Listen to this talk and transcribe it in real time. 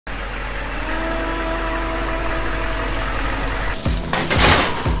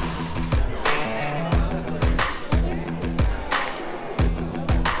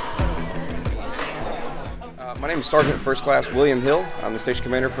name is Sergeant First Class William Hill. I'm the station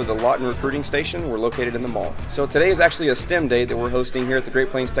commander for the Lawton Recruiting Station. We're located in the mall. So today is actually a STEM day that we're hosting here at the Great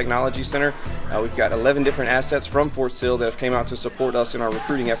Plains Technology Center. We've got 11 different assets from Fort Sill that have came out to support us in our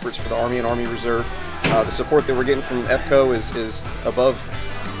recruiting efforts for the Army and Army Reserve. The support that we're getting from FCO is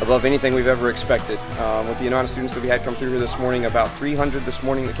above anything we've ever expected. With the amount of students that we had come through here this morning, about 300 this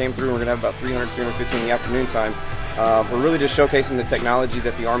morning that came through, and we're going to have about 300, 350 in the afternoon time. We're really just showcasing the technology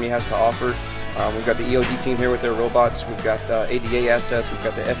that the Army has to offer. We've got the EOD team here with their robots, we've got the ADA assets, we've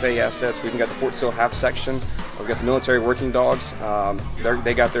got the FA assets, we've even got the Fort Sill half section, we've got the military working dogs,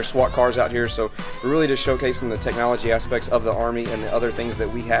 they got their SWAT cars out here, so we're really just showcasing the technology aspects of the Army and the other things that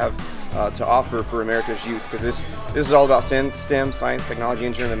we have to offer for America's youth, because this is all about STEM, science, technology,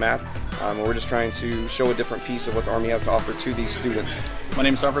 engineering, and math. We're just trying to show a different piece of what the Army has to offer to these students. My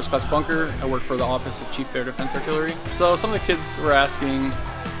name is Sergeant First Class Bunker. I work for the Office of Chief Air Defense Artillery. So some of the kids were asking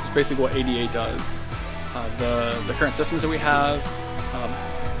basically what ADA does, the current systems that we have,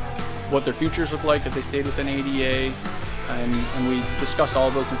 what their futures look like if they stayed within ADA, and we discussed all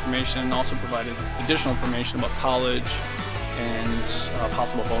of those information and also provided additional information about college and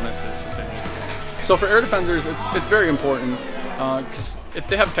possible bonuses within ADA. So for air defenders, it's very important because if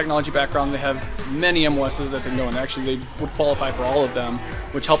they have a technology background, they have many MOSs that they can go in. Actually, they would qualify for all of them,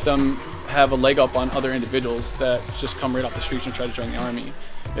 which help them have a leg up on other individuals that just come right off the streets and try to join the Army.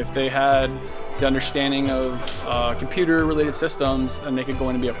 If they had the understanding of computer-related systems, then they could go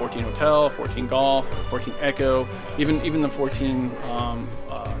in and be a 14 Hotel, 14 Golf, 14 Echo, even the 14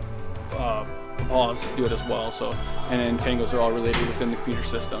 Paws do it as well. So, and Tangos are all related within the computer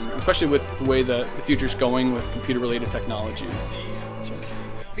system, especially with the way that the future's going with computer-related technology.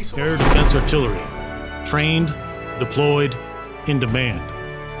 So. Air Defense Artillery, trained, deployed, in demand.